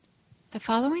The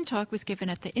following talk was given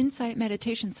at the Insight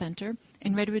Meditation Center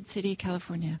in Redwood City,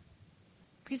 California.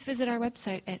 Please visit our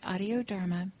website at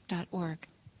audiodharma.org.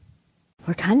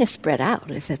 We're kind of spread out.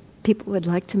 If people would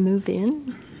like to move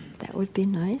in, that would be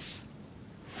nice.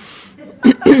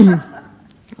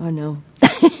 Oh, no.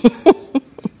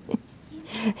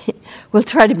 We'll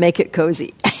try to make it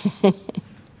cozy.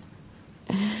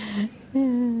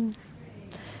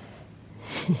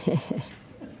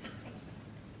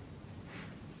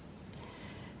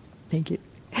 Thank you.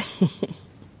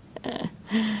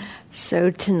 So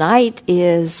tonight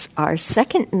is our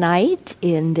second night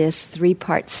in this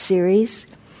 3-part series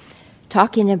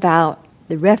talking about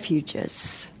the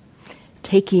refuges,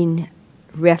 taking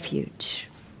refuge.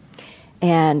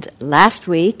 And last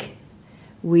week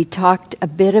we talked a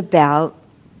bit about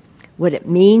what it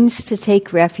means to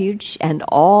take refuge and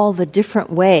all the different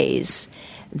ways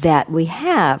that we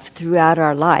have throughout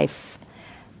our life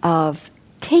of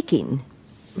taking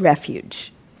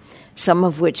refuge, some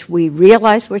of which we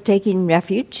realize we're taking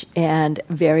refuge, and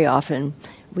very often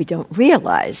we don't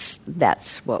realize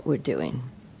that's what we're doing.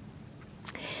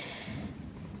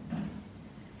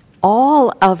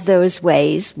 All of those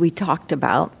ways we talked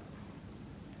about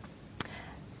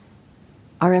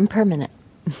are impermanent.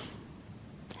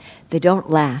 They don't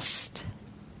last.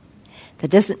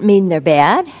 That doesn't mean they're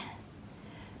bad,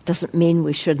 doesn't mean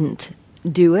we shouldn't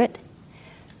do it,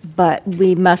 but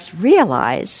we must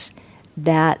realize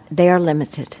that they are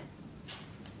limited,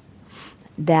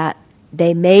 that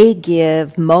they may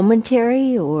give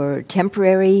momentary or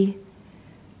temporary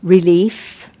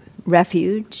relief,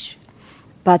 refuge,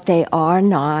 but they are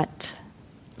not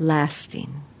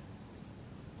lasting.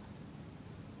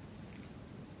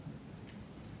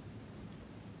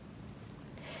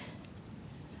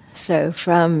 So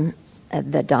from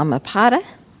the Dhammapada,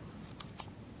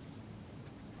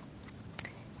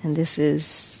 and this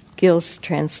is Gill's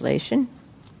translation,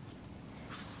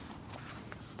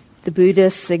 the Buddha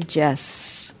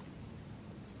suggests,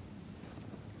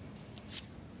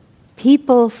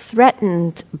 people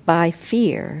threatened by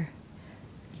fear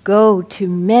go to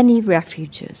many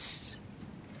refuges,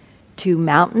 to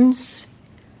mountains,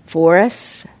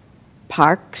 forests,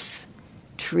 parks,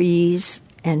 trees,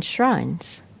 and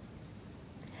shrines.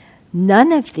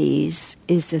 None of these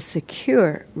is a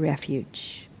secure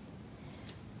refuge.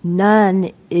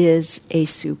 None is a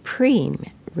supreme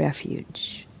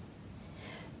refuge.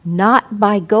 Not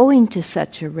by going to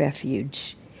such a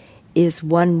refuge is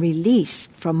one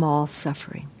released from all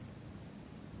suffering.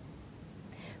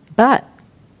 But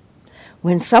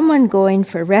when someone going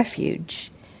for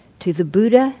refuge to the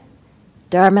Buddha,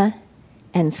 Dharma,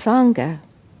 and Sangha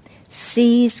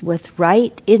sees with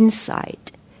right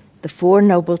insight the Four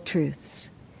Noble Truths: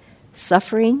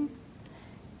 suffering,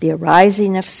 the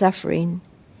arising of suffering,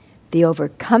 the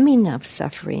overcoming of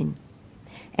suffering,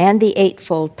 and the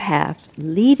Eightfold Path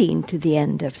leading to the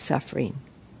end of suffering,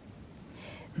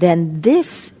 then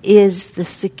this is the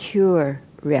secure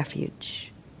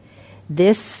refuge.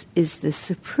 This is the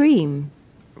supreme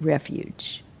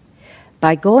refuge.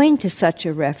 By going to such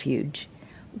a refuge,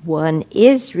 one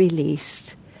is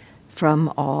released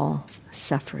from all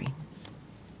suffering.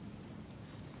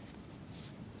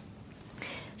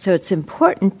 So it's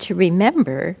important to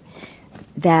remember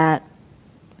that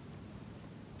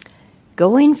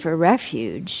going for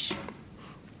refuge,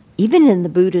 even in the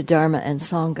Buddha, Dharma, and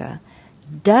Sangha,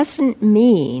 doesn't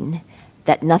mean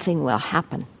that nothing will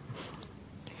happen,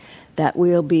 that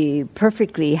we'll be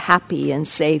perfectly happy and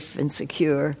safe and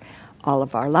secure all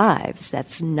of our lives.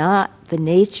 That's not the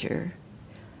nature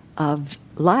of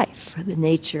life, the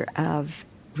nature of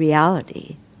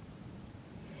reality.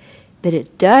 But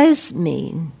it does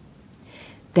mean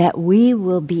that we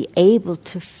will be able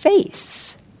to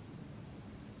face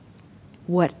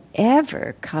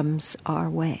whatever comes our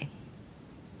way.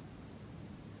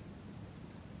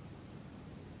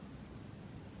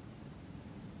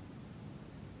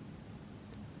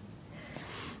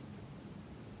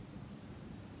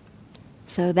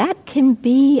 So that can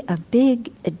be a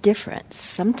big difference.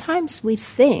 Sometimes we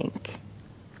think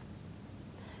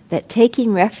that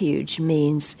taking refuge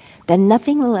means that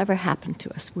nothing will ever happen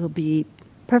to us. We'll be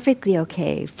perfectly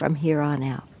okay from here on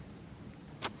out.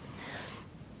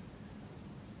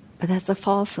 But that's a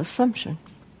false assumption,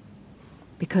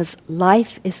 because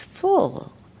life is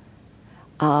full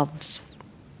of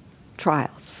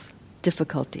trials,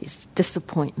 difficulties,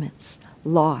 disappointments,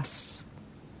 loss,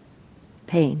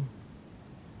 pain.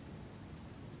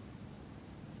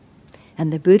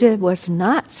 And the Buddha was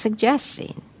not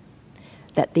suggesting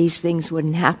that these things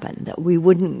wouldn't happen, that we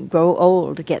wouldn't grow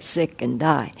old, get sick, and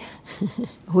die.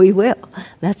 We will.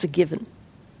 That's a given.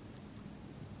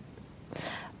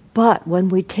 But when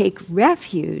we take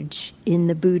refuge in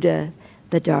the Buddha,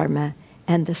 the Dharma,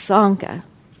 and the Sangha,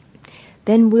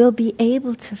 then we'll be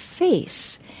able to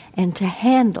face and to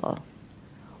handle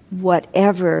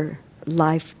whatever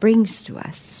life brings to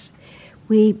us.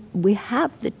 We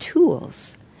have the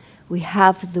tools, we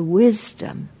have the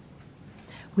wisdom,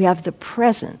 we have the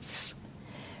presence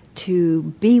to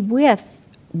be with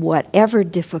whatever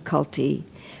difficulty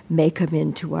may come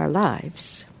into our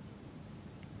lives.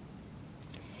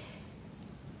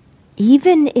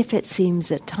 Even if it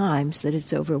seems at times that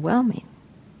it's overwhelming.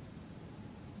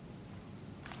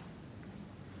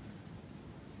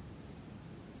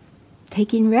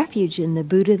 Taking refuge in the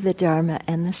Buddha, the Dharma,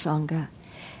 and the Sangha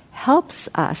helps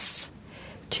us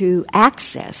to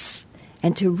access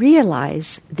and to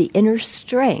realize the inner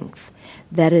strength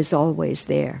that is always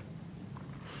there.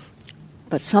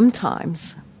 But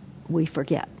sometimes we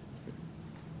forget.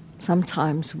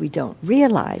 Sometimes we don't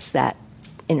realize that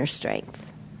inner strength.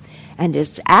 And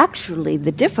it's actually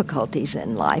the difficulties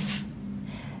in life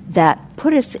that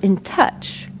put us in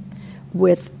touch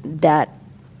with that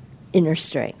inner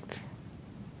strength.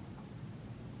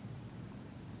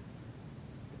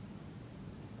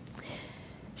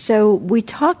 So we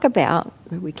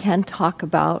can talk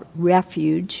about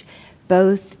refuge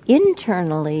both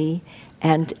internally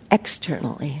and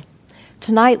externally.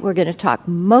 Tonight we're going to talk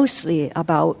mostly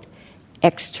about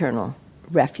external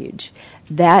refuge.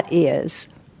 That is,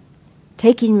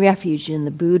 taking refuge in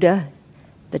the Buddha,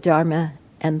 the Dharma,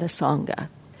 and the Sangha.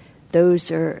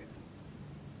 Those are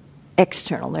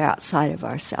external, they're outside of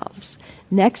ourselves.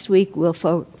 Next week we'll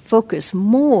focus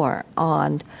more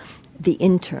on the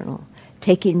internal,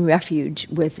 taking refuge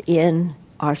within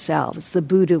ourselves, the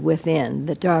Buddha within,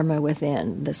 the Dharma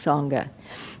within, the Sangha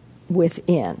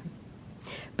within.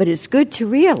 But it's good to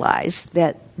realize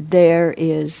that there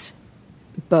is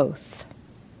both.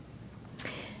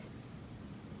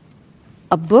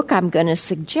 A book I'm going to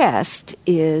suggest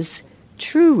is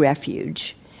True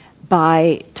Refuge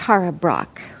by Tara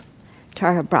Brach.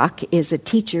 Tara Brach is a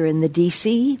teacher in the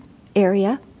D.C.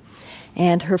 area,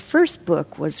 and her first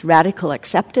book was Radical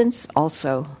Acceptance,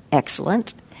 also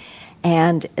excellent.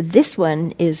 And this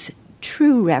one is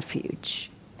True Refuge.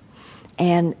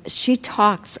 And she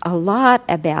talks a lot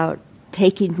about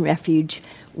taking refuge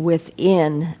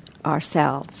within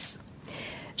ourselves.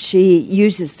 She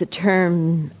uses the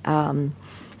term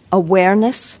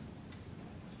awareness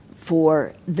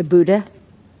for the Buddha,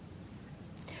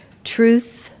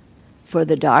 truth for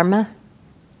the Dharma,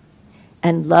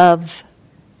 and love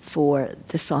for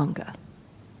the Sangha.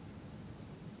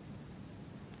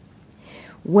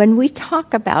 When we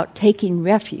talk about taking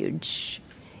refuge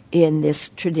in this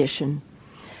tradition,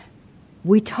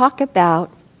 we talk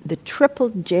about the triple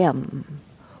gem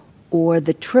or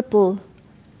the triple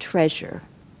treasure.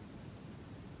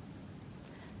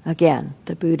 Again,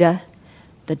 the Buddha,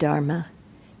 the Dharma,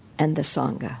 and the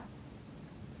Sangha.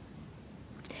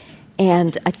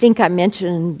 And I think I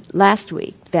mentioned last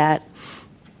week that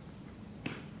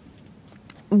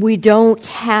we don't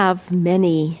have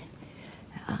many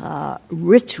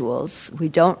rituals. We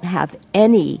don't have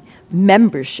any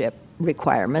membership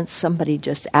requirements. Somebody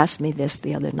just asked me this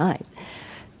the other night.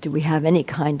 Do we have any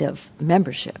kind of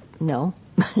membership? No.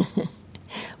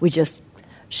 We just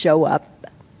show up.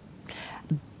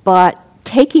 But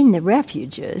taking the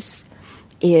refuges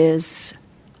is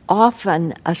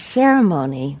often a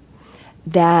ceremony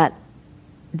that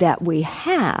we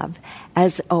have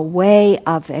as a way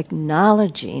of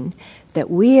acknowledging that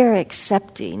we are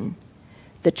accepting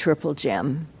the triple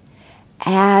gem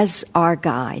as our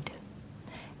guide,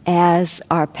 as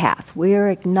our path. We are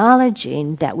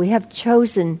acknowledging that we have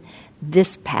chosen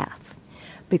this path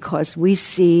because we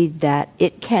see that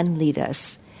it can lead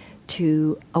us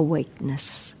to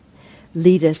awakeness,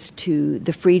 lead us to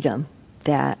the freedom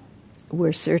that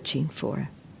we're searching for.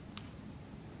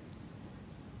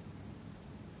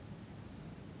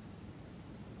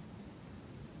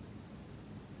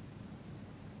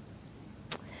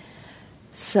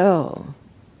 So,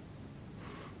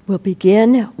 we'll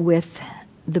begin with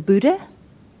the Buddha.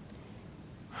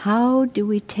 How do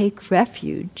we take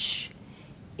refuge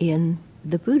in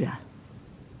the Buddha?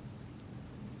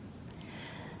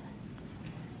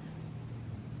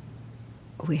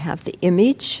 We have the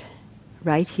image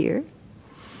right here.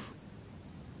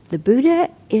 The Buddha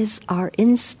is our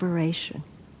inspiration.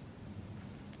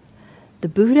 The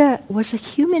Buddha was a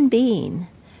human being,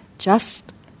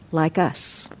 just like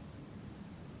us.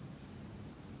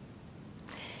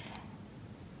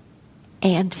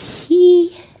 And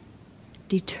he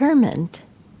determined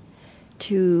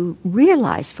to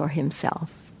realize for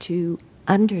himself, to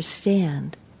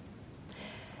understand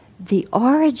the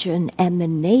origin and the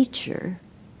nature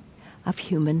of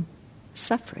human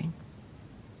suffering.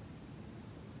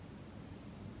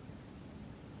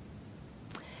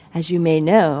 As you may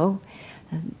know,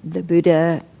 the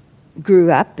Buddha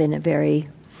grew up in a very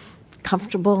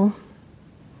comfortable,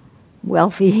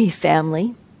 wealthy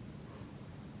family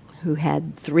who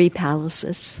had 3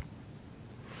 palaces.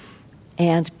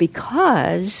 And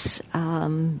because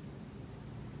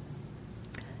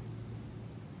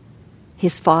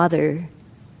his father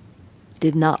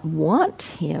did not want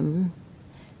him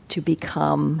to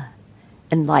become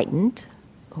enlightened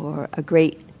or a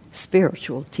great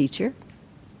spiritual teacher,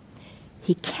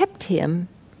 he kept him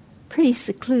pretty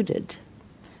secluded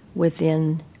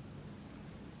within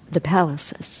the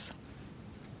palaces.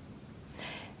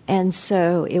 And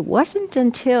so it wasn't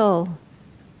until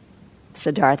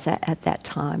Siddhartha at that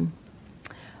time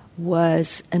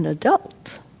was an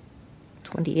adult,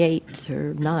 28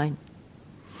 or 9,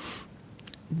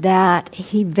 that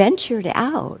he ventured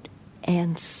out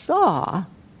and saw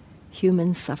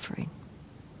human suffering.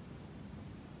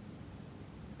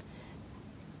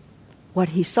 What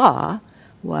he saw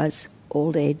was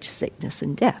old age, sickness,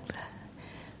 and death,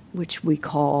 which we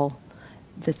call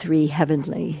the 3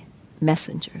 heavenly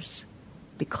messengers,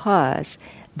 because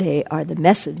they are the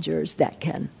messengers that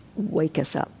can wake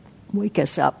us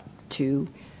up to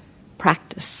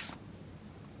practice.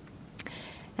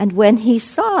 And when he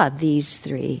saw these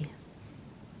 3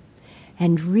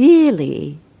 and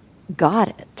really got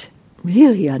it,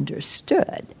 really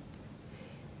understood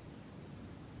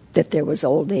that there was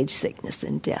old age, sickness,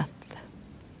 and death,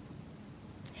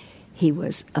 he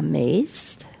was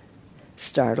amazed,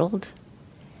 startled,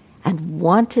 and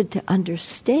wanted to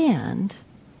understand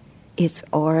its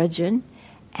origin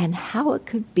and how it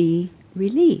could be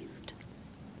relieved.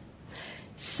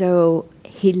 So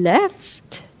he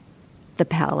left the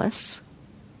palace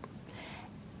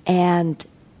and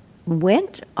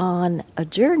went on a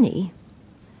journey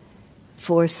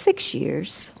for 6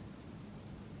 years,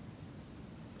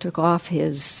 took off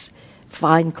his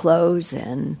fine clothes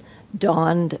and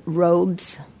donned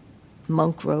robes,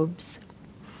 monk robes,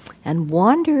 and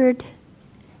wandered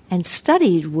and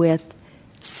studied with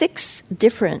 6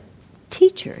 different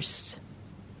teachers,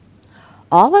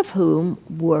 all of whom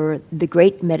were the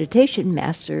great meditation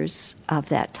masters of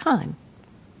that time.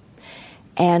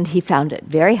 And he found it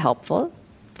very helpful,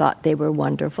 thought they were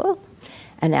wonderful,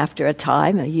 and after a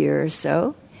time, a year or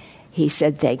so, he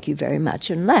said thank you very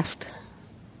much and left.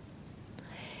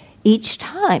 Each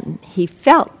time he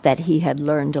felt that he had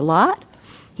learned a lot,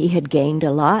 he had gained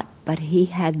a lot, but he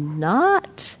had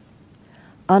not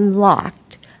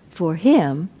unlocked for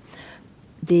him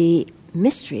the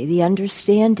mystery, the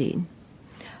understanding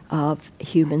of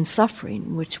human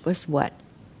suffering, which was what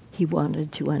he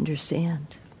wanted to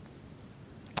understand.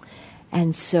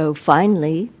 And so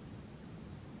finally,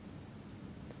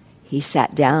 he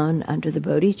sat down under the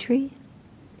Bodhi tree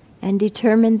and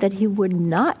determined that he would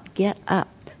not get up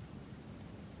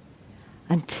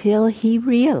until he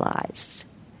realized,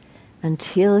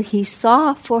 until he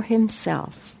saw for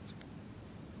himself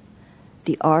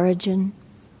the origin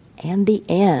and the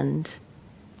end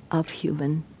of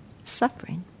human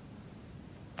suffering.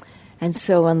 And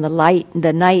so on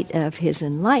the night of his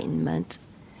enlightenment,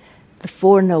 the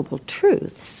Four Noble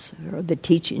Truths, or the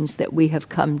teachings that we have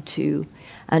come to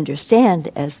understand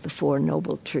as the Four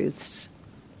Noble Truths,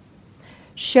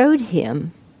 showed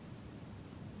him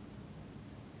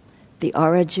the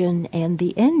origin and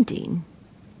the ending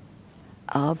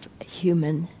of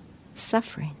human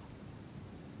suffering.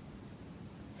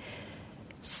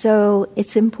 So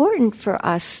it's important for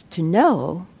us to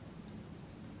know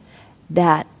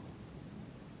that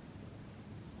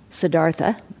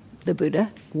Siddhartha, the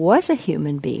Buddha, was a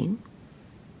human being,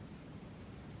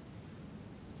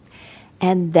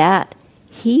 and that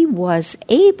he was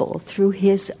able, through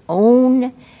his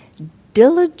own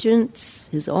diligence,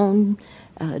 his own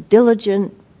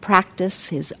diligent practice,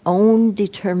 his own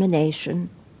determination,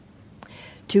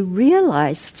 to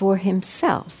realize for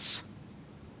himself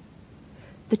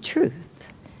the truth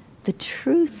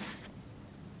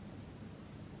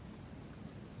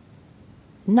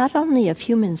not only of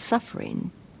human suffering,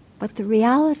 but the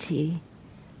reality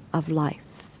of life.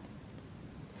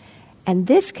 And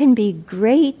this can be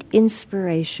great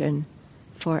inspiration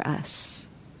for us,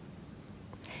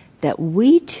 that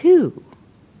we too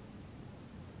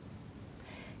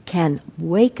can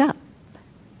wake up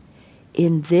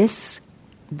in this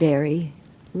very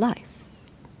life.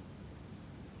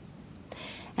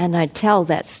 And I tell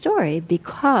that story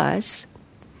because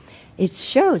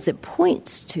it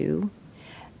points to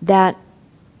that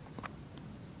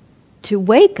to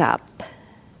wake up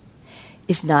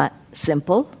is not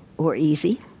simple or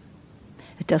easy.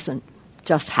 It doesn't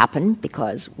just happen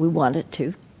because we want it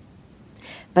to.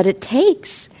 But it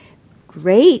takes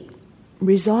great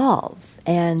resolve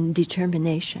and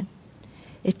determination.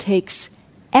 It takes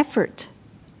effort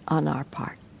on our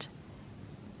part.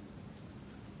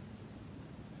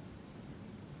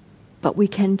 But we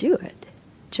can do it.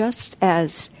 Just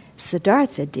as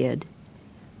Siddhartha did,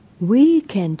 we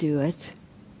can do it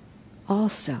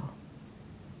also.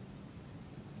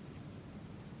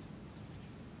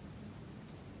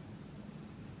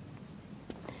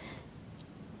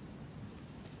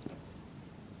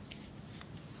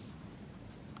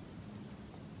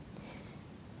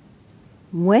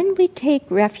 When we take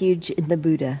refuge in the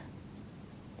Buddha,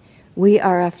 we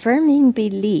are affirming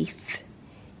belief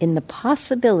in the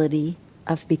possibility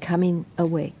of becoming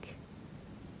awake.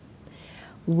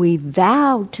 We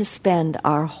vow to spend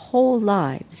our whole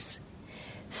lives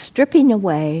stripping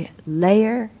away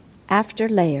layer after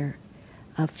layer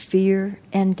of fear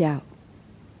and doubt,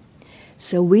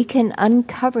 so we can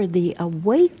uncover the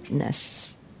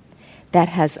awakeness that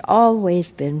has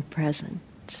always been present.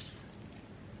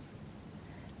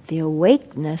 The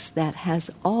awakeness that has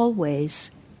always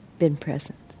been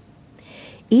present.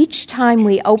 Each time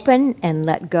we open and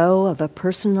let go of a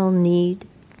personal need,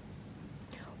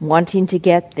 wanting to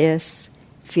get this,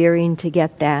 fearing to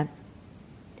get that,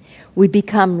 we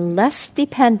become less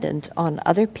dependent on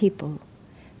other people,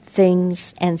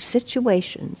 things, and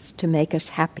situations to make us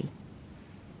happy.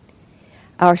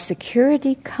 Our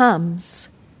security comes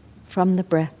from the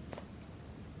breath.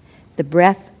 The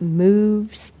breath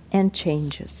moves and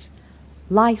changes.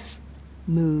 Life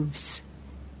moves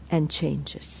and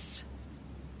changes.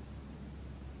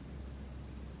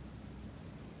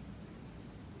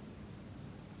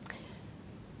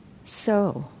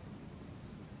 So,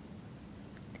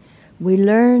 we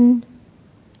learn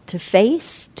to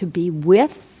face, to be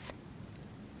with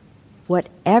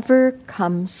whatever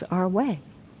comes our way.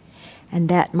 And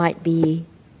that might be,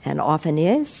 and often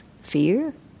is,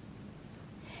 fear,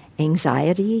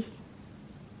 anxiety,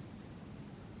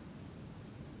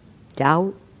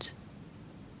 doubt,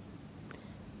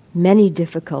 many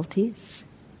difficulties.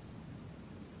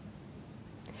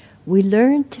 We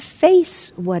learn to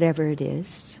face whatever it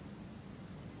is,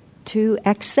 to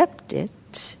accept it,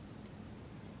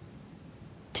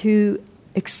 to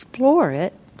explore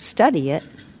it, study it,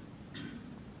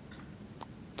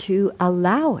 to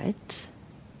allow it,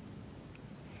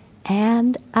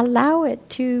 and allow it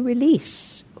to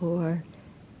release or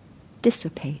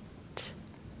dissipate.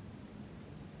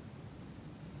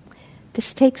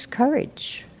 This takes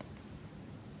courage.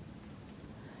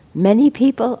 Many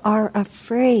people are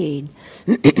afraid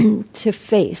to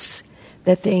face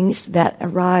the things that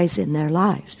arise in their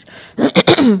lives,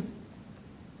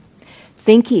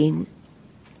 thinking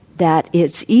that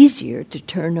it's easier to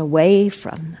turn away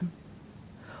from them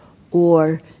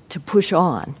or to push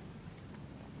on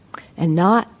and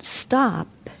not stop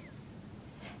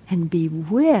and be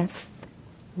with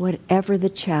whatever the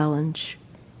challenge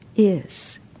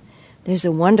is. There's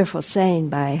a wonderful saying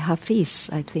by Hafiz,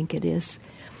 I think it is.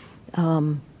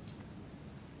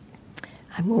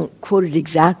 I won't quote it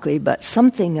exactly, but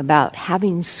something about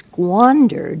having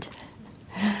squandered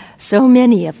so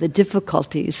many of the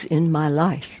difficulties in my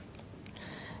life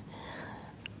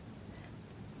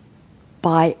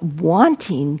by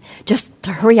wanting just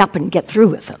to hurry up and get through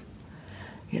with them,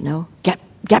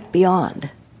 get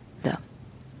beyond them,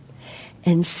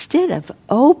 instead of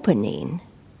opening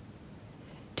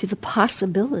to the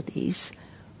possibilities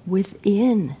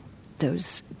within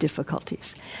those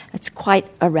difficulties. That's quite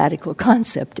a radical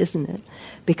concept, isn't it?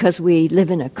 Because we live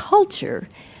in a culture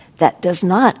that does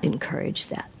not encourage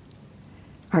that.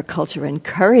 Our culture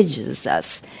encourages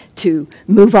us to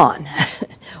move on.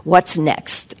 What's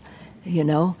next?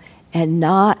 And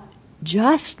not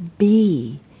just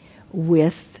be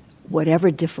with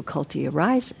whatever difficulty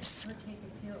arises.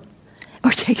 Or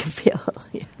take a pill.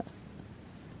 Yeah.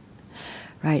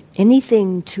 Right?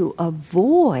 Anything to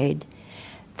avoid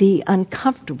the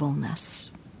uncomfortableness.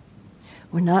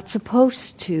 We're not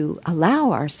supposed to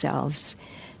allow ourselves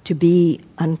to be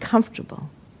uncomfortable.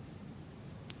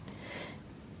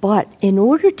 But in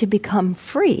order to become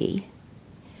free,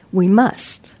 we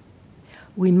must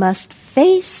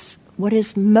face what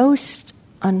is most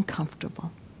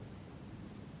uncomfortable.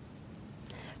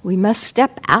 We must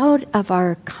step out of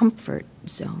our comfort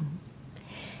zone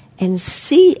and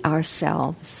see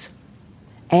ourselves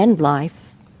and life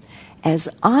as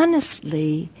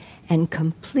honestly and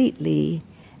completely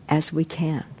as we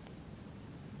can.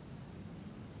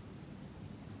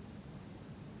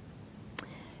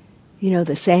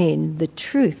 The saying, the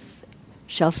truth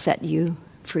shall set you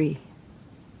free.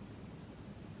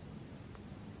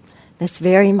 That's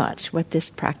very much what this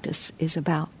practice is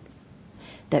about.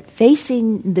 That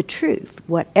facing the truth,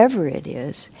 whatever it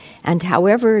is, and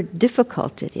however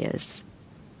difficult it is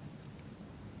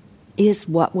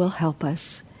what will help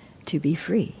us to be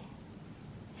free.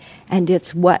 And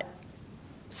it's what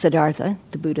Siddhartha,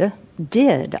 the Buddha,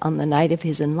 did on the night of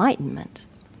his enlightenment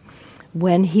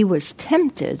when he was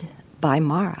tempted by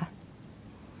Mara.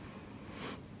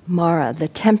 Mara, the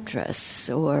temptress,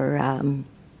 or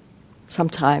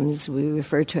sometimes we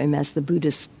refer to him as the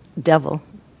Buddhist devil,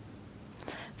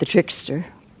 the trickster.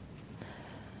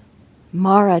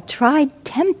 Mara tried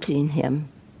tempting him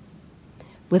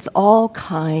with all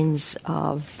kinds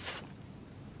of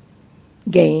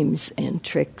games and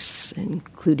tricks,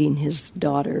 including his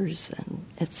daughters, and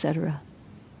etc.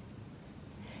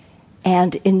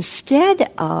 And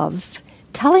instead of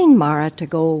telling Mara to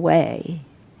go away,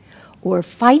 or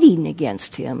fighting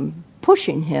against him,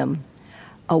 pushing him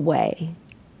away,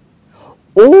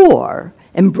 or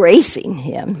embracing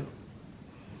him,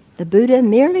 the Buddha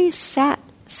merely sat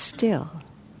still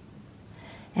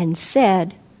and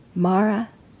said, "Mara,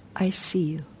 I see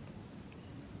you."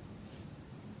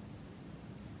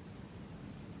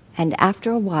 And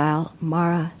after a while,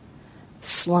 Mara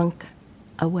slunk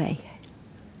away.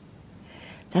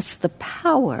 That's the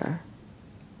power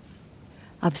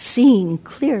of seeing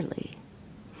clearly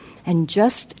and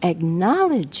just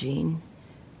acknowledging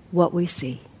what we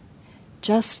see.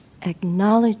 Just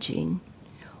acknowledging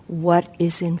what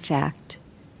is in fact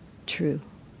true.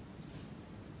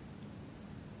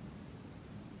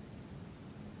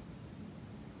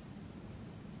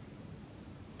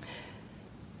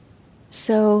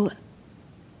 So,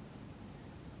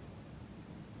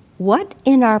 what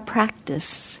in our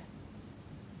practice,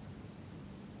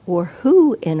 or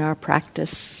who in our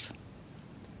practice,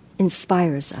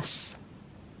 inspires us?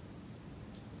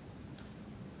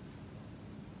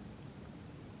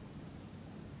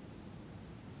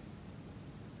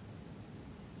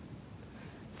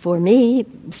 For me,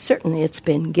 certainly it's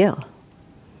been Gil.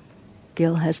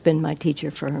 Gil has been my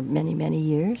teacher for many, many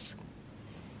years.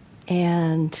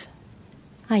 And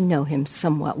I know him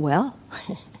somewhat well.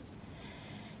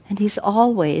 And he's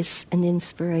always an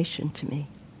inspiration to me.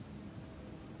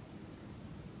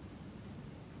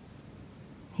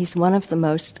 He's one of the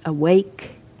most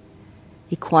awake,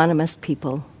 equanimous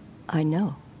people I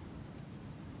know.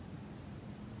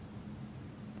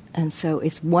 And so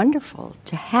it's wonderful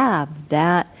to have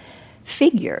that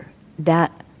figure,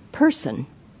 that person,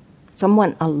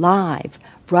 someone alive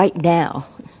right now,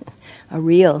 a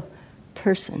real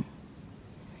person,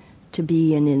 to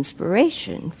be an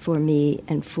inspiration for me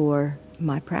and for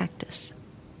my practice.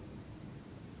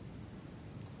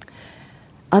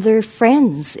 Other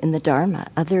friends in the Dharma,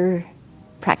 other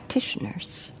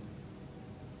practitioners,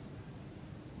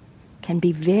 can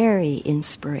be very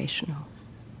inspirational.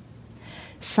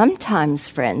 Sometimes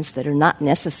friends that are not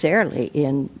necessarily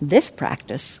in this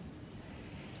practice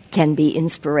can be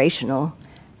inspirational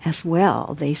as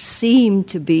well. They seem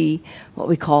to be what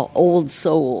we call old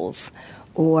souls,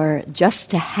 or just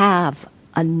to have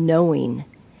a knowing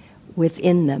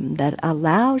within them that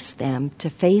allows them to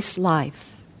face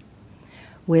life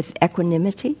with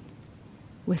equanimity,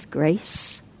 with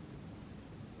grace,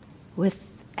 with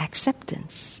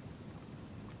acceptance.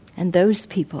 And those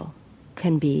people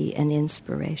can be an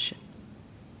inspiration.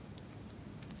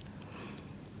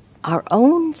 Our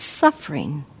own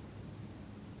suffering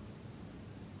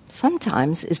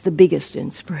sometimes is the biggest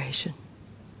inspiration.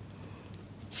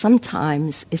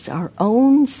 Sometimes it's our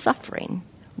own suffering,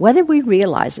 whether we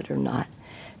realize it or not,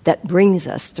 that brings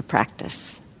us to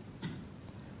practice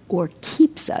or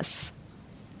keeps us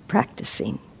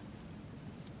practicing.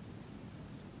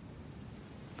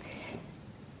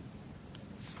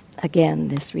 Again,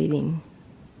 this reading.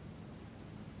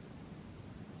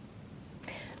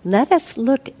 Let us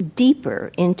look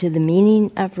deeper into the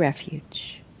meaning of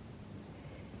refuge.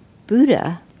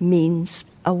 Buddha means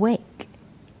awake.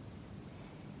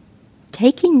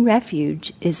 Taking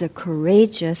refuge is a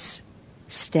courageous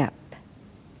step.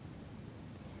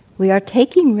 We are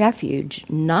taking refuge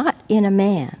not in a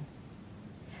man,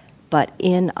 but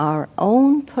in our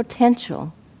own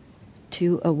potential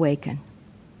to awaken.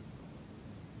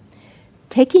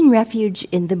 Taking refuge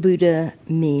in the Buddha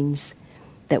means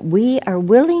that we are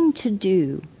willing to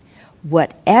do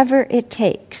whatever it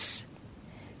takes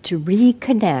to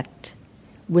reconnect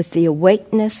with the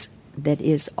awakeness that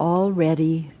is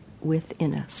already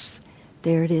within us.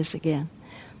 There it is again.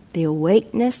 The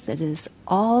awakeness that is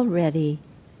already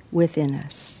within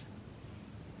us.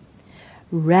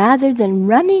 Rather than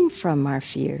running from our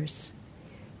fears,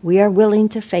 we are willing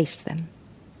to face them,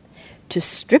 to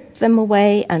strip them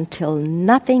away until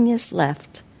nothing is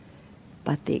left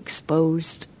but the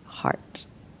exposed heart.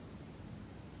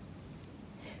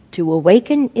 To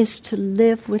awaken is to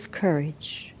live with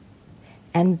courage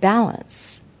and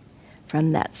balance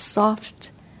from that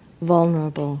soft,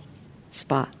 vulnerable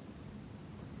spot.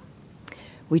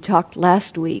 We talked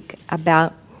last week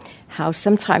about how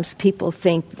sometimes people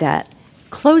think that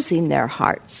closing their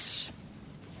hearts,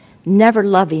 never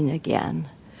loving again,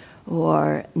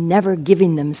 or never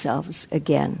giving themselves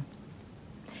again,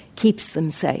 keeps them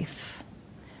safe.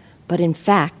 But in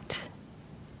fact,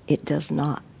 it does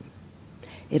not.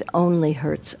 It only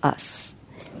hurts us.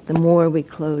 The more we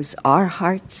close our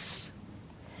hearts,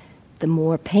 the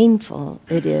more painful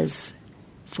it is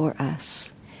for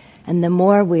us. And the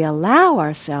more we allow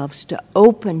ourselves to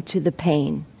open to the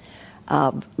pain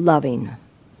of loving,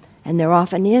 and there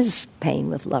often is pain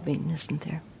with loving, isn't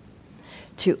there?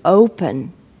 To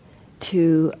open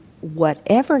to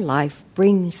whatever life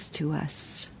brings to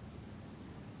us.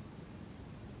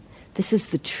 This is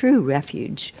the true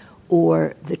refuge,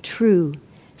 or the true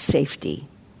safety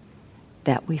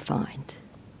that we find.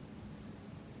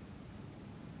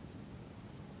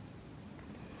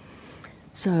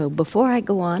 So before I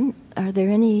go on, are there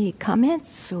any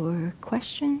comments or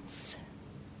questions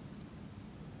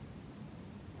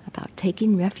about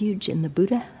taking refuge in the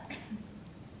Buddha?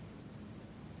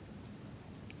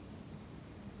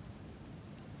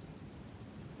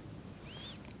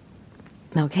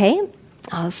 Okay,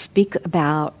 I'll speak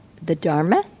about the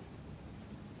Dharma.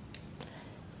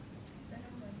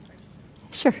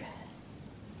 Sure.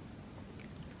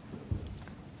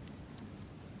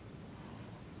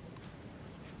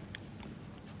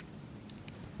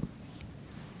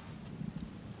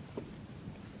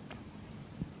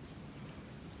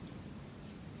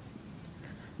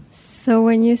 So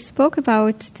when you spoke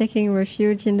about taking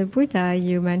refuge in the Buddha,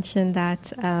 you mentioned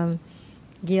that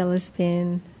Gil has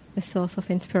been a source of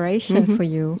inspiration for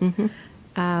you.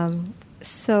 Mm-hmm.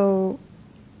 So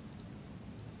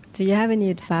do you have any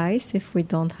advice if we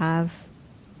don't have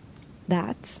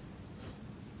that?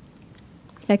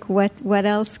 Like what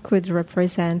else could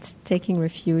represent taking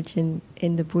refuge in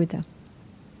the Buddha?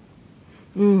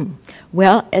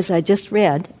 Well, as I just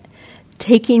read,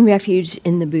 taking refuge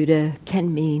in the Buddha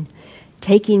can mean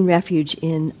taking refuge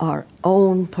in our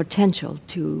own potential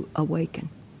to awaken.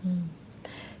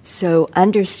 So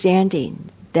understanding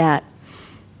that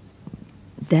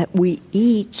we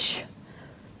each,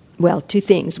 well, two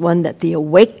things. One, that the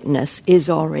awakeness is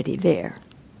already there,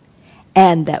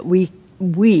 and that we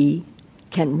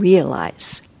can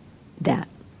realize that.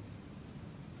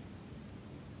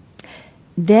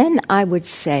 Then I would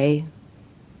say,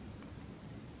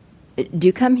 do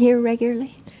you come here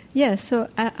regularly? Yeah, so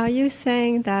are you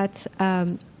saying that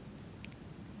the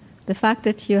fact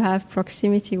that you have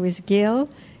proximity with Gil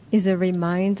is a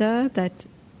reminder that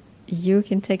you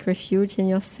can take refuge in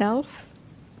yourself?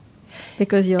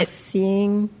 Because you're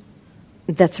seeing...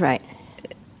 That's right.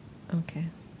 Okay.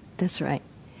 That's right.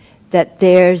 That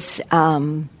there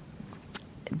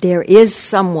is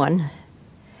someone,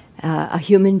 a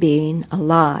human being,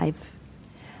 alive,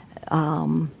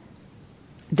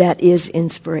 that is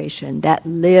inspiration, that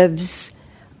lives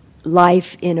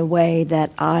life in a way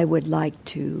that I would like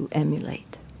to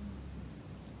emulate.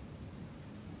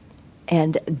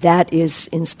 And that is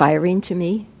inspiring to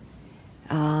me.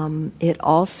 It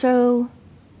also,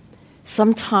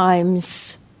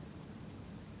 sometimes,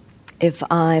 if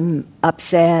I'm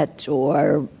upset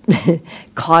or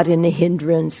caught in a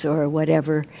hindrance or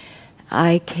whatever,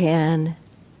 I can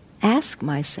ask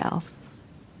myself,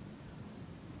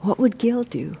 what would Gil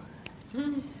do?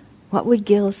 What would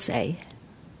Gil say?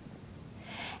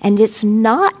 And it's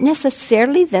not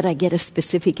necessarily that I get a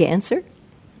specific answer,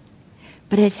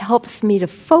 but it helps me to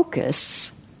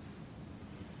focus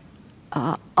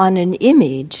on an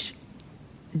image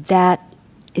that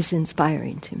is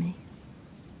inspiring to me.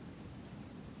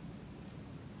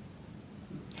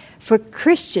 For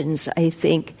Christians, I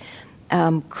think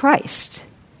Christ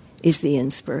is the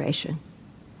inspiration.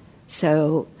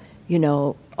 So,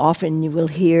 often you will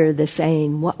hear the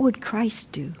saying, what would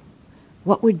Christ do?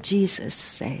 What would Jesus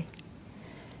say?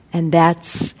 And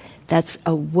that's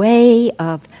a way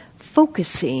of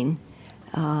focusing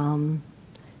to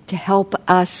help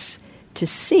us to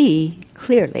see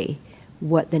clearly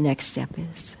what the next step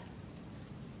is.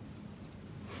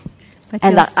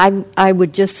 And I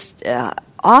would just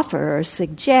offer or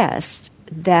suggest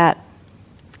that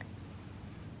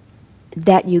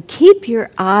you keep your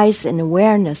eyes and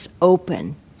awareness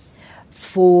open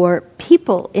for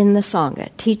people in the Sangha,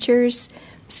 teachers,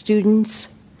 students,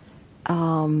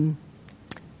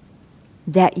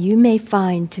 that you may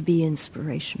find to be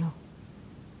inspirational,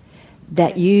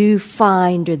 that you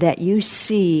find or that you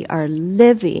see are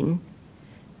living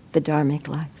the Dharmic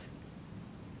life.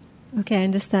 Okay, I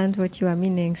understand what you are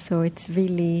meaning. So it's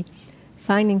really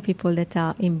finding people that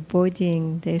are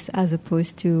embodying this as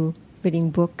opposed to reading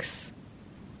books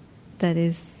that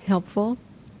is helpful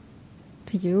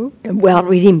to you? Well,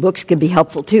 reading books can be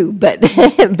helpful too, but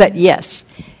but yes.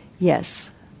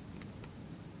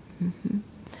 Mm-hmm.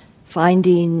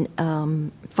 Finding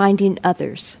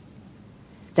others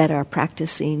that are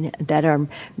practicing, that are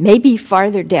maybe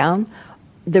farther down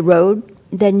the road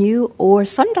than you, or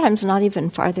sometimes not even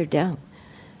farther down.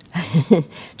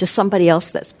 Just somebody else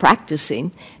that's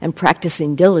practicing and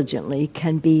practicing diligently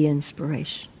can be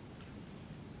inspiration.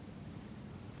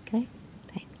 Okay,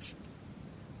 thanks.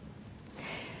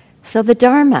 So the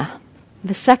Dharma,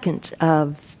 the second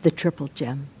of the triple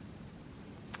gem.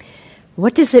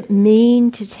 What does it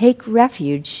mean to take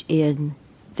refuge in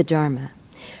the Dharma?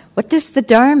 What does the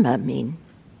Dharma mean?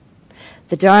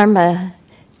 The Dharma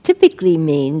typically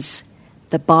means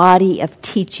the body of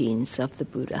teachings of the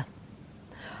Buddha.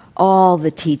 All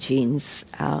the teachings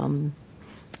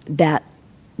that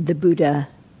the Buddha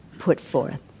put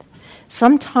forth.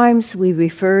 Sometimes we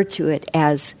refer to it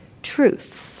as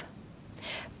truth,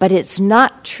 but it's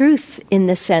not truth in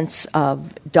the sense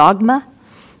of dogma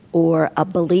or a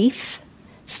belief.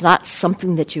 It's not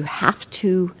something that you have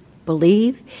to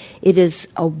believe. It is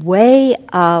a way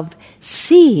of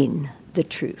seeing the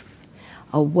truth,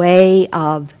 a way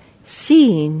of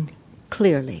seeing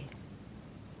clearly.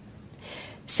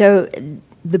 So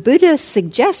the Buddha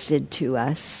suggested to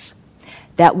us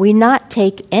that we not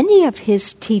take any of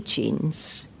his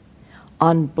teachings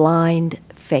on blind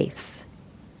faith.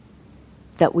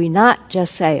 That we not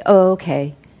just say, oh,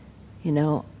 okay,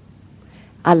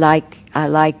 I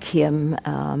like him,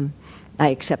 I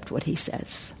accept what he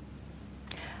says.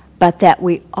 But that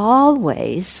we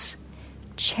always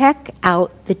check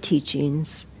out the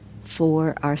teachings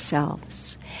for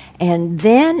ourselves. And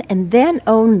then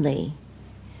only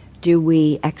do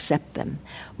we accept them.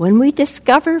 When we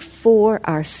discover for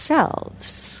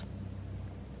ourselves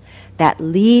that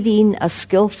leading a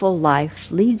skillful life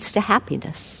leads to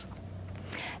happiness,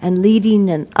 and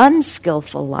leading an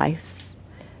unskillful life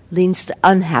leads to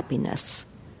unhappiness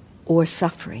or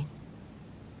suffering,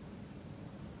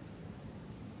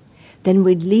 then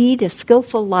we lead a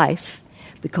skillful life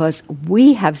because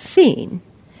we have seen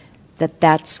that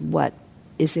that's what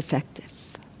is effective.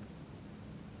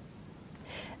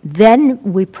 Then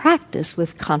we practice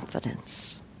with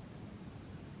confidence.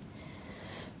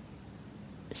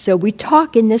 So we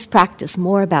talk in this practice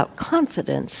more about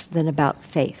confidence than about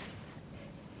faith.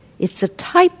 It's a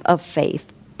type of faith,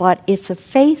 but it's a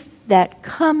faith that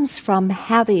comes from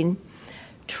having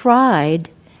tried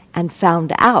and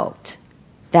found out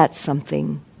that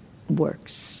something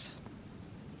works.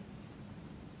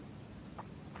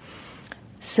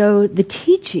 So the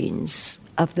teachings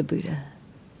of the Buddha.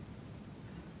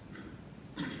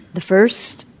 The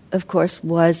first, of course,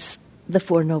 was the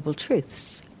Four Noble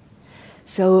Truths.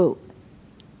 So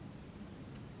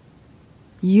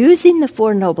using the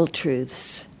Four Noble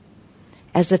Truths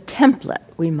as a template,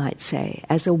 we might say,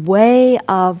 as a way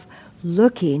of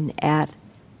looking at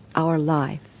our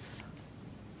life,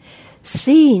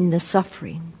 seeing the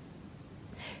suffering,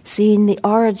 seeing the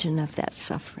origin of that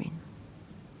suffering,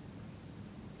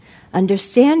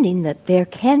 understanding that there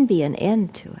can be an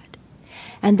end to it,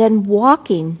 and then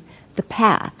walking the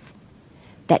path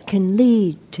that can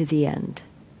lead to the end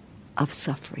of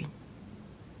suffering.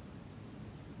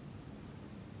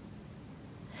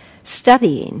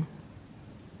 Studying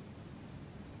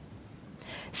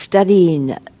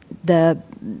the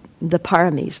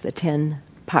paramis, the 10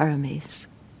 paramis.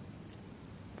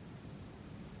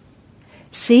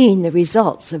 Seeing the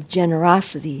results of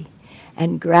generosity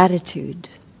and gratitude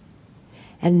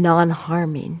and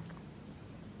non-harming.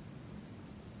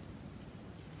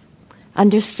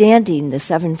 Understanding the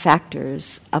 7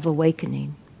 factors of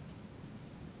awakening.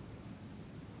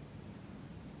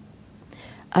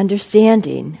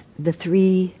 Understanding the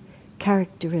 3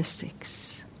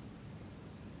 characteristics.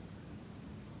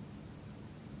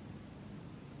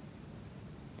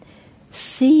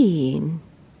 Seeing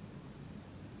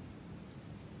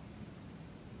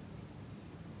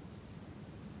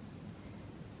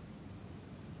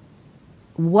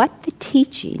what the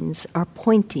teachings are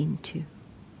pointing to.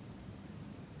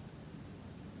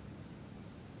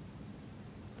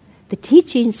 The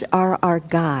teachings are our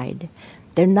guide.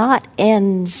 They're not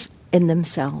ends in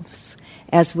themselves,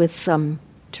 as with some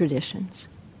traditions.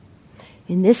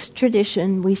 In this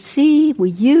tradition, we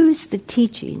use the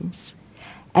teachings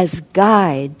as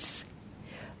guides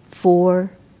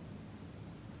for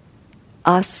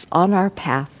us on our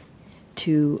path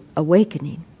to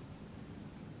awakening.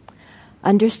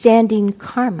 Understanding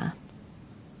karma,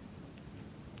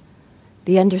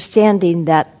 the understanding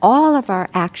that all of our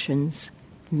actions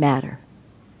matter.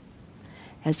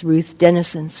 As Ruth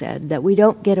Denison said, that we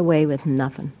don't get away with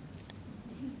nothing.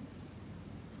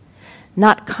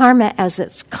 Not karma as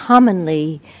it's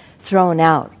commonly thrown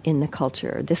out in the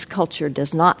culture. This culture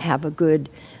does not have a good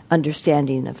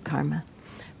understanding of karma.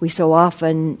 We so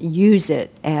often use it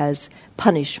as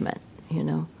punishment,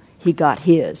 He got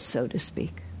his, so to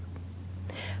speak.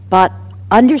 But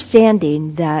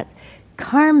understanding that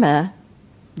karma,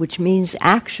 which means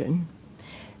action,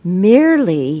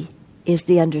 merely is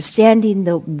the understanding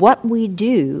that what we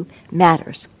do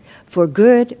matters. For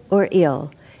good or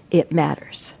ill, it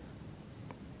matters.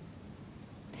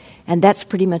 And that's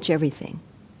pretty much everything.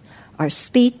 Our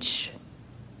speech,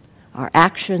 our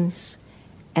actions,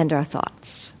 and our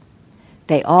thoughts.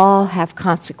 They all have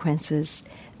consequences.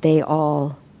 They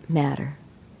all matter.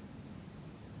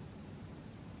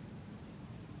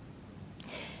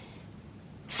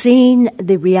 Seeing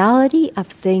the reality of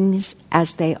things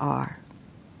as they are.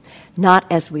 Not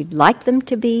as we'd like them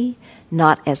to be,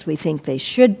 not as we think they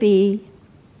should be,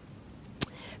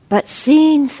 but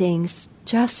seeing things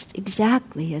just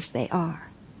exactly as they are.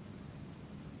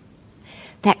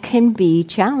 That can be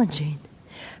challenging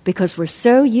because we're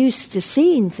so used to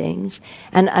seeing things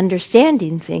and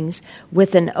understanding things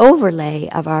with an overlay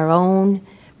of our own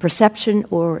perception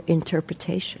or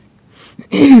interpretation.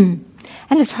 And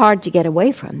it's hard to get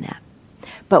away from that.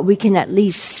 But we can at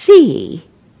least see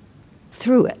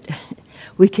through it.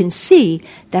 We can see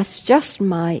that's just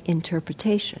my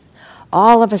interpretation.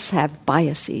 All of us have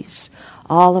biases.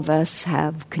 All of us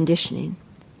have conditioning.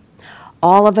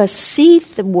 All of us see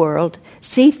the world,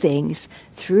 see things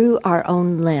through our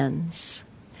own lens.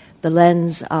 The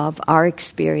lens of our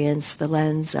experience, the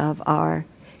lens of our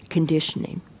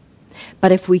conditioning.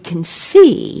 But if we can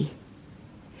see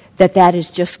that is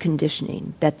just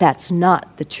conditioning, that's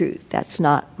not the truth, that's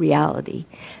not reality,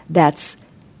 that's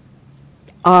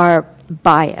our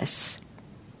bias,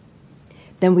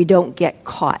 then we don't get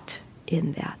caught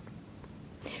in that.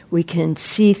 We can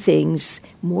see things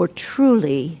more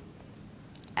truly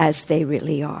as they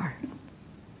really are.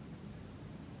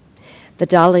 The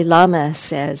Dalai Lama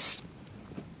says,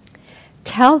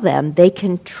 tell them they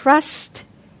can trust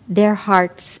their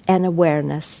hearts and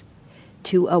awareness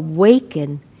to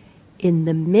awaken in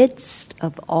the midst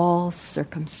of all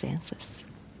circumstances.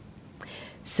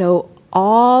 So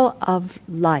all of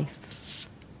life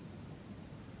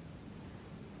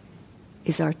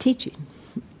is our teaching,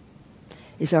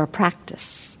 is our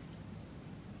practice.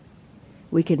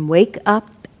 We can wake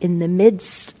up in the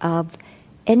midst of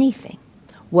anything,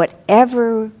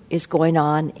 whatever is going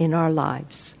on in our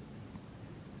lives,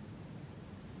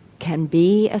 can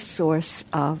be a source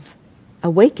of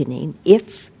awakening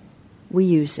if we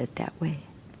use it that way.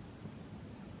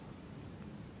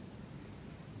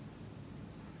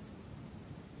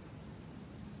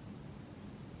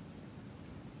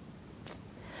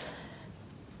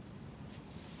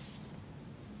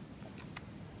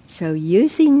 So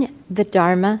using the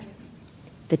Dharma,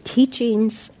 the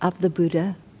teachings of the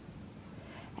Buddha,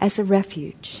 as a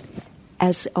refuge,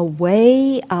 as a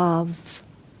way of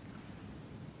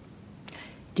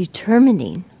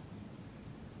determining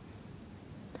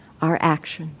our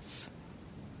actions,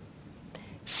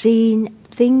 seeing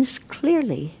things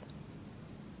clearly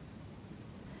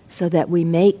so that we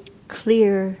make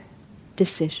clear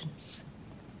decisions.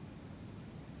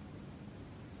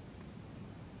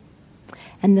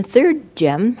 And the third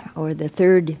gem, or the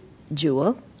third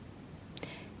jewel,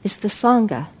 is the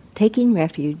Sangha, taking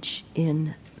refuge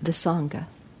in the Sangha,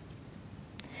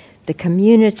 the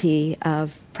community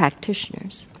of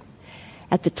practitioners.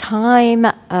 At the time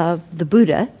of the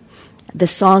Buddha, the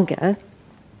Sangha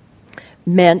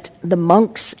meant the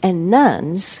monks and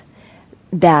nuns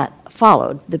that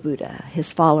followed the Buddha,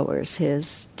 his followers,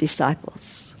 his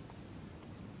disciples.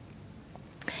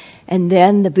 And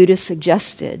then the Buddha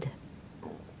suggested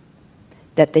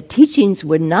that the teachings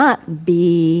would not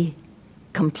be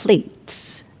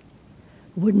complete,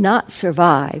 would not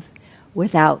survive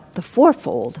without the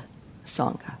fourfold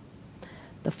Sangha.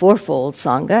 The fourfold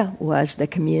Sangha was the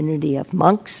community of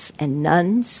monks and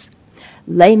nuns,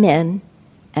 laymen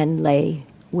and lay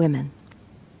women.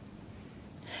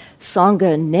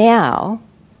 Sangha now,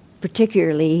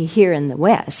 particularly here in the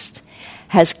West,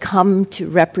 has come to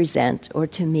represent or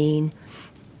to mean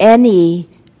any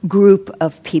group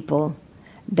of people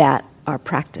that are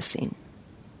practicing.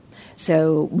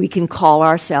 So we can call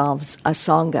ourselves a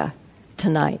Sangha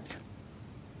tonight.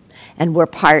 And we're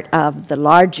part of the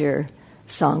larger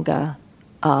Sangha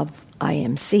of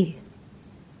IMC.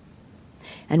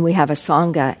 And we have a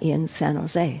Sangha in San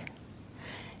Jose.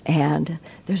 And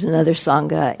there's another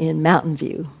Sangha in Mountain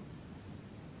View.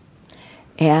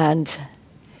 And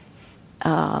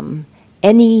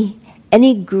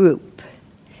any group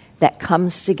that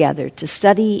comes together to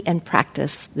study and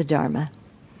practice the Dharma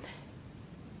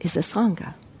is a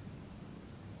Sangha.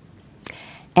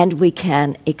 And we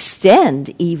can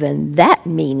extend even that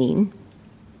meaning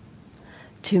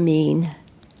to mean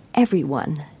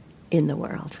everyone in the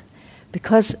world.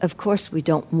 Because, of course, we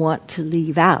don't want to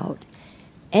leave out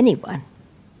anyone.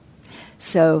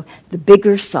 So the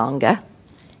bigger Sangha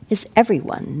is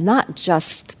everyone, not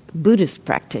just Buddhist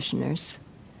practitioners,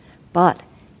 but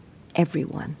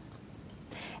everyone.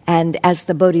 And as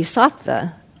the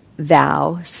Bodhisattva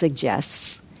vow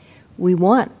suggests, we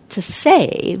want to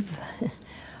save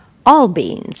all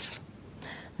beings.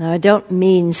 Now, I don't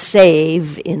mean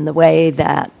save in the way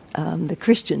that the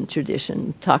Christian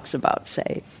tradition talks about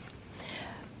save,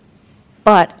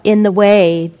 but in the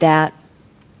way that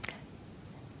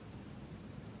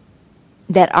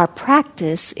our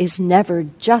practice is never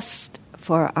just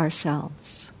for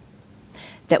ourselves,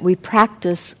 that we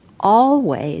practice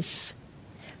always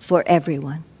for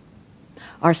everyone,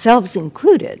 ourselves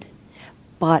included,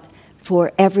 but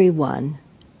for everyone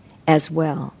as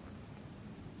well.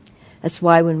 That's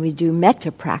why when we do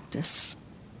metta practice,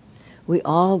 we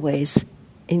always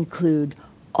include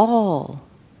all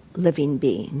living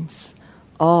beings,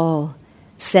 all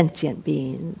sentient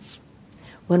beings.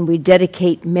 When we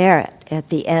dedicate merit at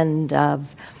the end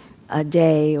of a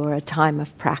day or a time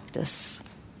of practice,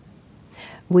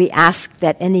 we ask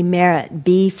that any merit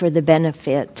be for the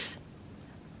benefit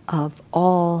of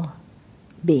all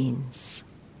beings.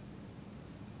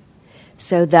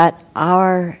 So that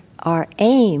our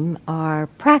aim, our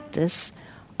practice,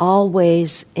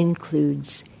 always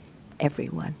includes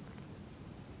everyone.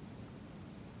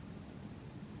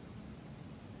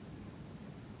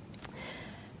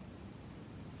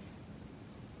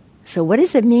 So what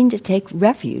does it mean to take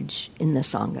refuge in the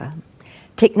Sangha?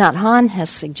 Thich Nhat Hanh has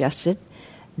suggested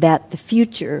that the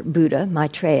future Buddha,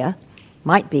 Maitreya,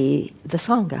 might be the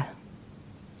Sangha.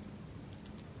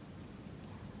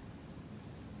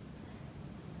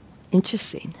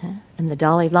 Interesting, huh? And the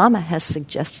Dalai Lama has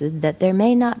suggested that there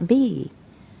may not be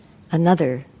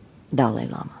another Dalai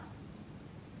Lama.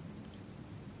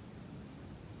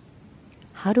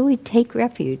 How do we take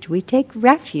refuge? We take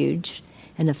refuge,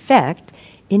 in effect,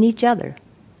 in each other.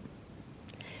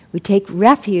 We take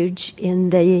refuge in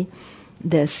the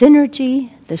synergy,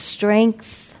 the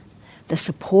strength, the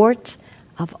support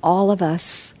of all of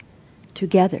us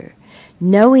together,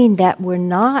 knowing that we're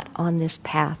not on this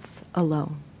path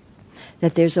alone,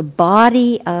 that there's a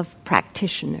body of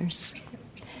practitioners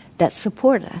that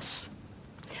support us.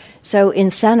 So in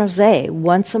San Jose,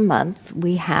 once a month,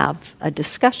 we have a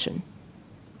discussion.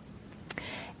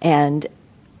 And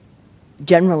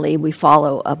generally, we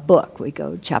follow a book. We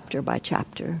go chapter by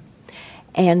chapter.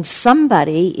 And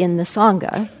somebody in the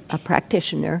Sangha, a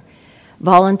practitioner,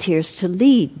 volunteers to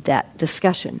lead that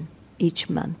discussion each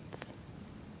month.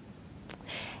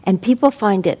 And people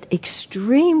find it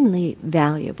extremely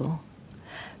valuable,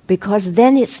 because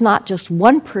then it's not just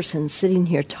one person sitting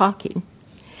here talking,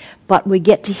 but we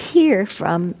get to hear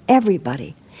from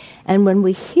everybody. And when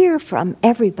we hear from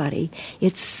everybody,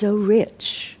 it's so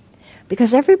rich,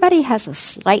 because everybody has a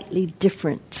slightly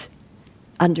different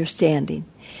understanding.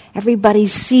 Everybody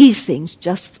sees things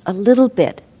just a little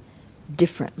bit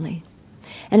differently.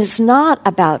 And it's not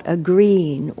about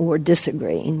agreeing or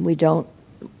disagreeing. We don't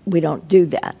do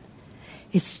that.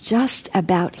 It's just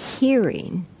about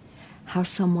hearing how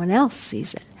someone else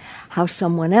sees it, how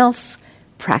someone else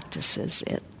practices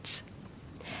it.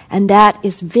 And that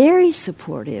is very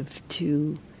supportive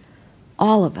to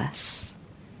all of us.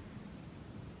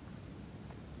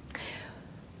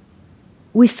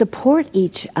 We support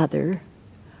each other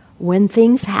when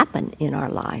things happen in our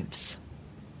lives.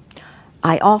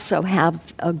 I also have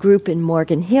a group in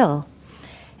Morgan Hill,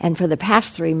 and for the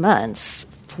past 3 months,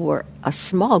 for a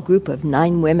small group of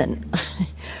 9 women,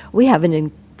 we have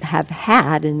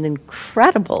had an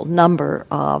incredible number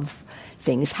of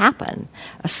things happen.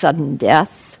 A sudden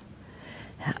death,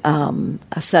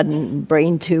 a sudden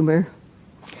brain tumor,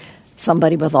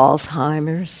 somebody with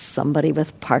Alzheimer's, somebody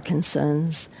with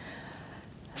Parkinson's,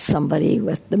 somebody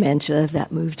with dementia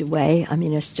that moved away. I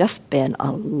mean, it's just been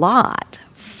a lot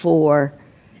for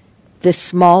this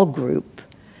small group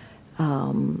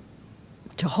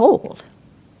to hold.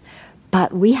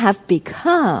 But we have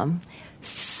become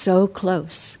so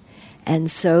close and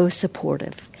so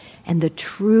supportive. And the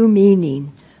true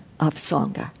meaning of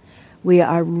Sangha, we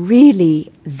are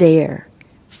really there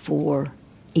for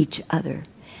each other.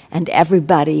 And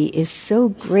everybody is so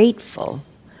grateful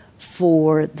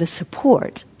for the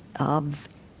support of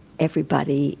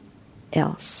everybody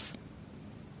else.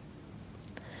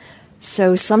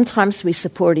 So sometimes we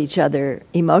support each other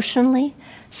emotionally,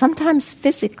 sometimes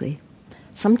physically.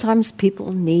 Sometimes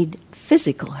people need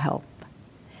physical help,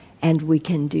 and we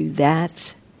can do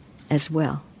that as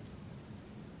well.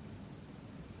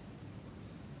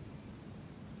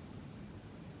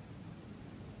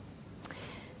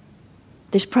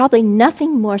 There's probably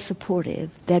nothing more supportive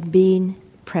than being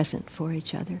present for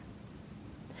each other.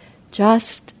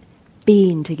 Just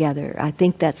being together. I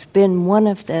think that's been one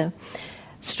of the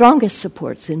strongest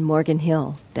supports in Morgan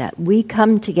Hill, that we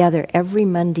come together every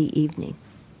Monday evening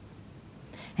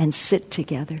and sit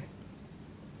together,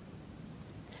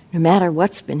 no matter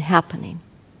what's been happening.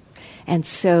 And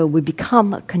so we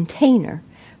become a container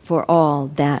for all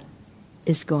that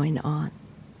is going on.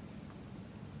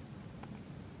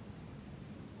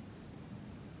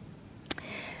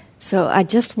 So I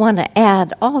just want to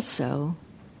add also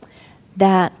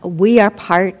that we are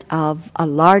part of a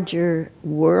larger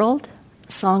world,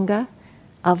 Sangha,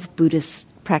 of Buddhist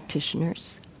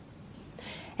practitioners.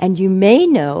 And you may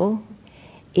know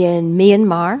in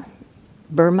Myanmar,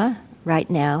 Burma, right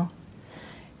now,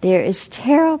 there is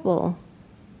terrible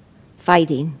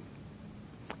fighting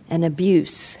and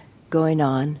abuse going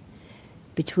on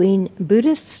between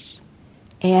Buddhists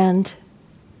and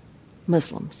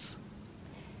Muslims.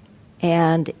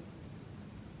 And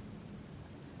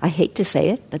I hate to say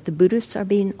it, but the Buddhists are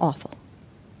being awful.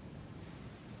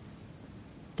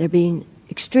 They're being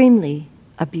extremely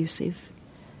abusive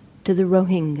to the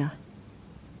Rohingya,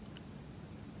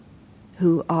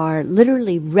 who are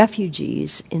literally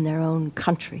refugees in their own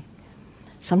country,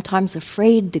 sometimes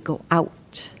afraid to go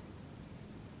out.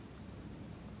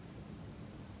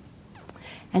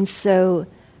 And so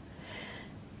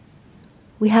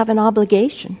we have an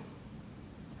obligation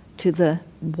to the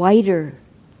wider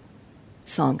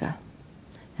Sangha.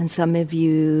 And some of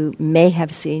you may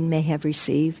have seen, may have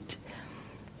received,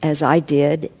 as I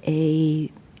did,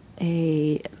 a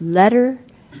letter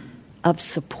of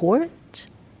support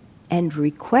and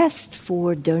request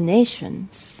for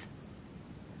donations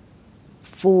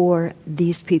for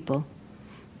these people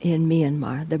in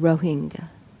Myanmar, the Rohingya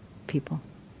people.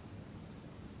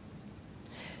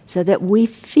 So that we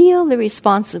feel the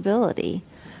responsibility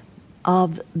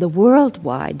of the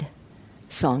worldwide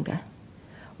Sangha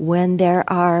when there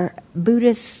are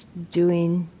Buddhists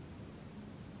doing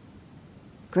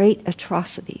great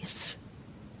atrocities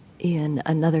in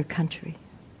another country.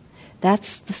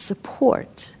 That's the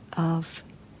support of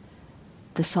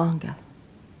the Sangha.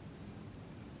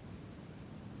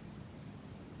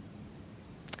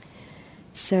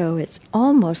 So it's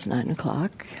almost 9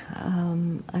 o'clock.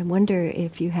 I wonder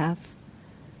if you have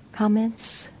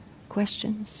comments,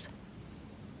 questions?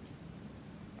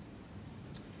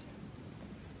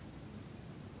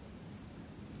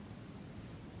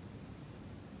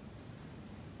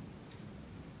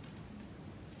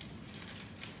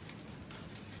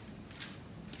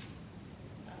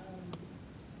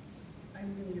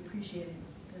 I'm really appreciating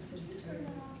this entire.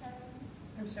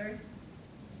 I'm sorry?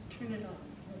 Turn it on.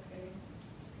 Okay.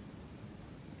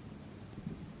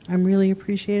 I'm really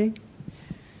appreciating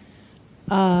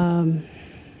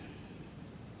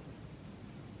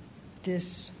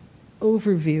this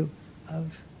overview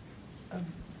of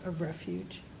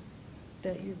Refuge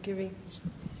that you're giving us.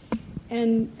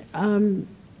 And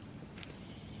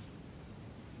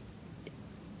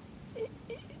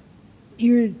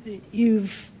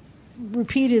you've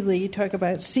repeatedly you talk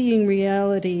about seeing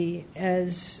reality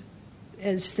as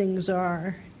things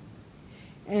are,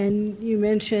 and you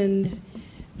mentioned,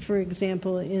 for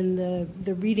example, in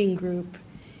the reading group,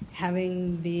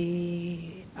 having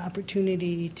the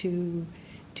opportunity to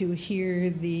hear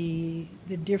the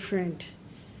different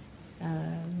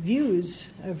views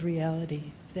of reality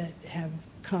that have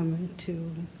come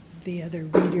to the other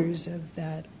readers of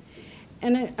that.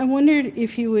 And I wondered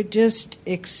if you would just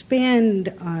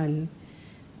expand on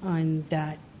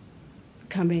that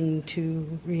coming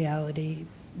to reality,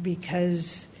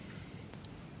 because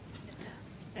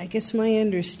I guess my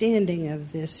understanding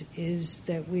of this is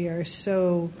that we are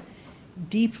so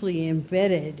deeply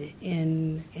embedded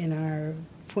in our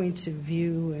points of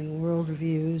view and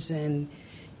worldviews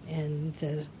and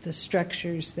the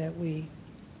structures that we...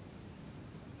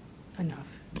 Enough.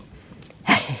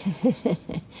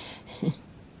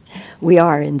 We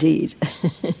are indeed.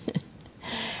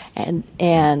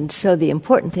 And so the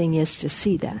important thing is to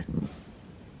see that.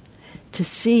 To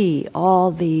see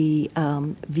all the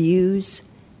views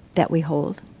that we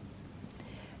hold.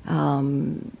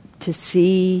 To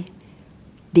see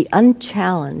the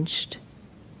unchallenged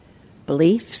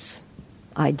beliefs,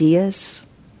 ideas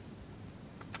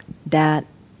that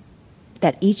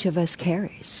each of us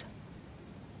carries.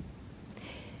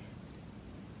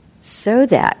 So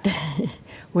that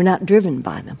we're not driven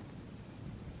by them.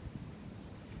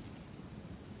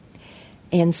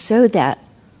 And so that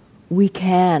we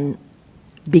can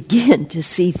begin to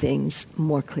see things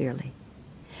more clearly.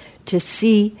 To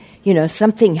see,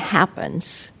 something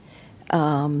happens,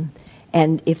 and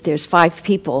if there's 5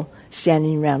 people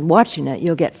standing around watching it,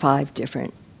 you'll get 5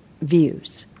 different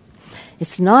views.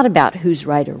 It's not about who's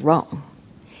right or wrong.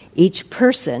 Each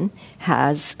person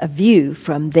has a view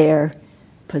from their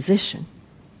position.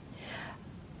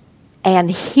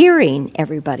 And hearing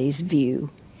everybody's view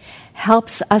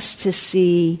helps us to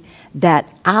see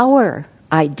that our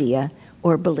idea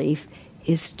or belief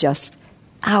is just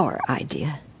our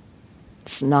idea.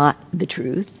 It's not the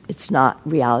truth. It's not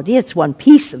reality. It's one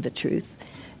piece of the truth.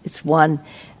 It's one,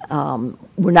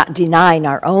 we're not denying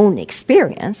our own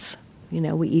experience.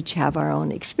 We each have our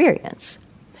own experience.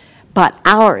 But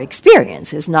our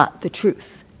experience is not the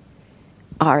truth.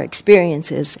 Our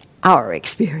experience is our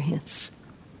experience.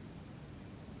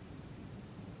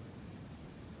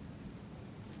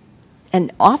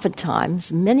 And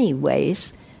oftentimes, many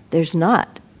ways, there's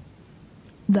not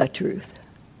the truth.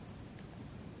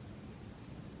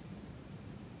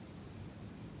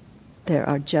 There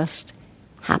are just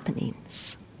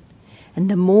happenings. And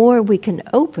the more we can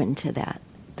open to that,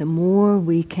 the more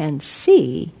we can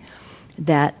see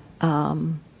that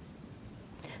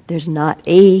there's not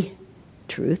a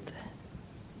truth.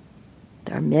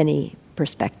 There are many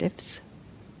perspectives.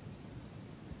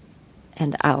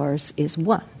 And ours is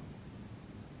one.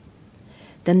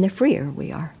 Then the freer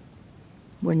we are.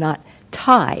 We're not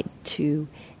tied to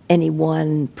any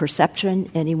one perception,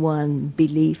 any one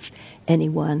belief, any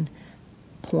one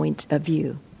point of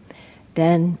view.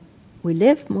 Then we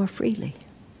live more freely.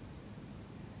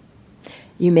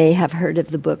 You may have heard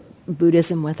of the book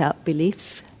Buddhism Without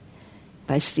Beliefs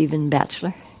by Stephen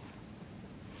Batchelor.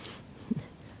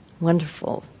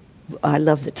 Wonderful. I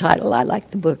love the title. I like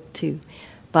the book too.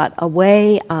 But a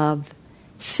way of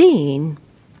seeing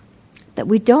that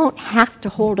we don't have to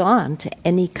hold on to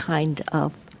any kind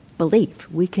of belief.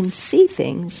 We can see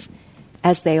things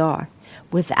as they are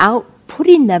without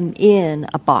putting them in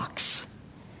a box,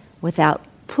 without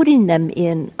putting them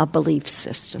in a belief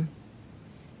system.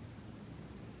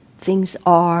 Things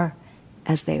are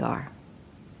as they are.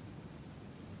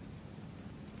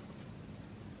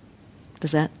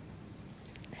 Does that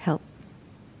help?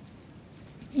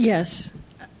 Yes.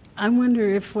 I wonder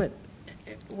if what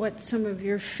some of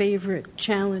your favorite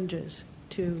challenges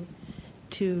to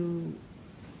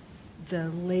the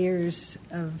layers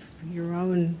of your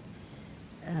own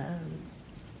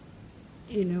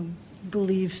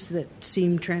beliefs that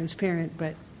seem transparent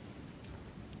but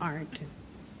aren't.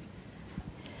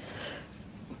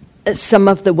 Some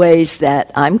of the ways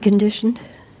that I'm conditioned.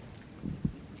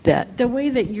 The way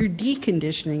that you're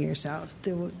deconditioning yourself,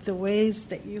 the ways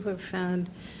that you have found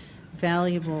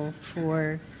valuable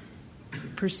for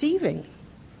perceiving,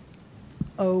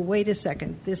 oh, wait a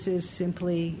second, this is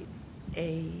simply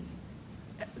a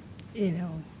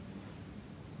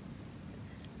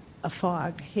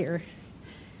fog here.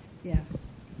 Yeah.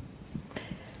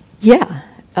 Yeah.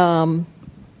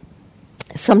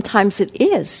 Sometimes it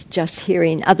is just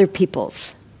hearing other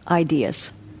people's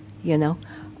ideas,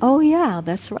 Oh, yeah,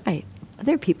 that's right.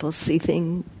 Other people see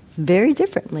things very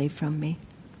differently from me.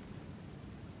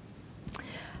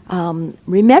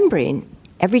 Remembering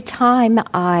every time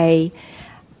I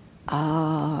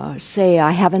say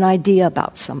I have an idea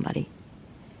about somebody,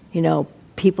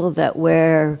 people that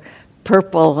wear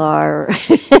purple are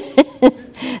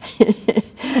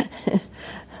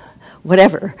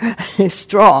whatever,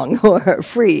 strong or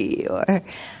free, or,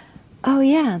 oh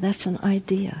yeah, that's an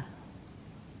idea.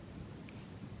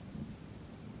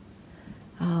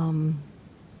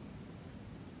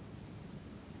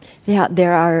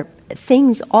 There are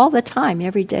things all the time,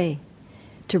 every day,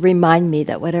 to remind me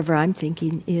that whatever I'm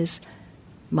thinking is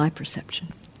my perception,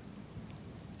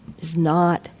 is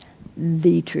not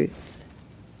the truth.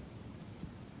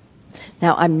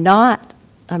 Now, I'm not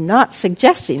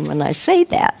suggesting when I say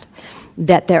that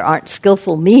there aren't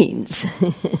skillful means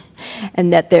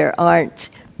and that there aren't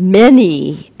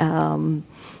many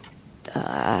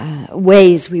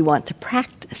ways we want to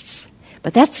practice.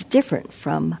 But that's different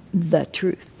from the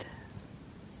truth.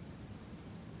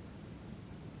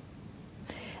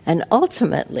 And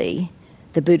ultimately,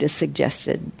 the Buddha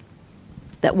suggested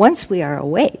that once we are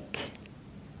awake,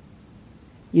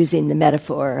 using the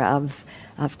metaphor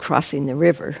of crossing the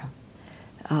river,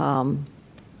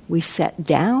 we set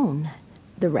down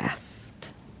the raft.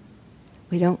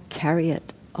 We don't carry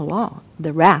it along.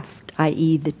 The raft,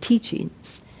 i.e. the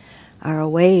teachings, are a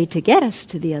way to get us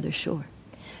to the other shore.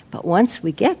 But once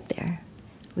we get there,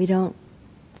 we don't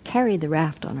carry the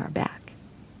raft on our back.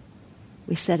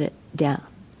 We set it down.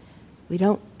 We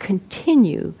don't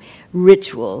continue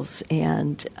rituals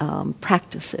and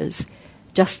practices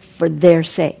just for their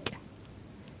sake.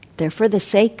 They're for the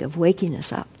sake of waking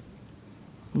us up,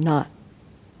 not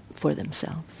for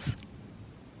themselves.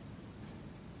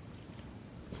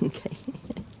 Okay.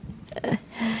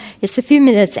 It's a few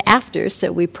minutes after,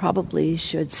 so we probably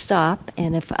should stop.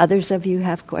 And if others of you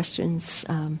have questions,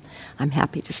 I'm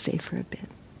happy to stay for a bit.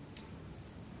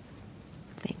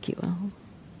 Thank you all.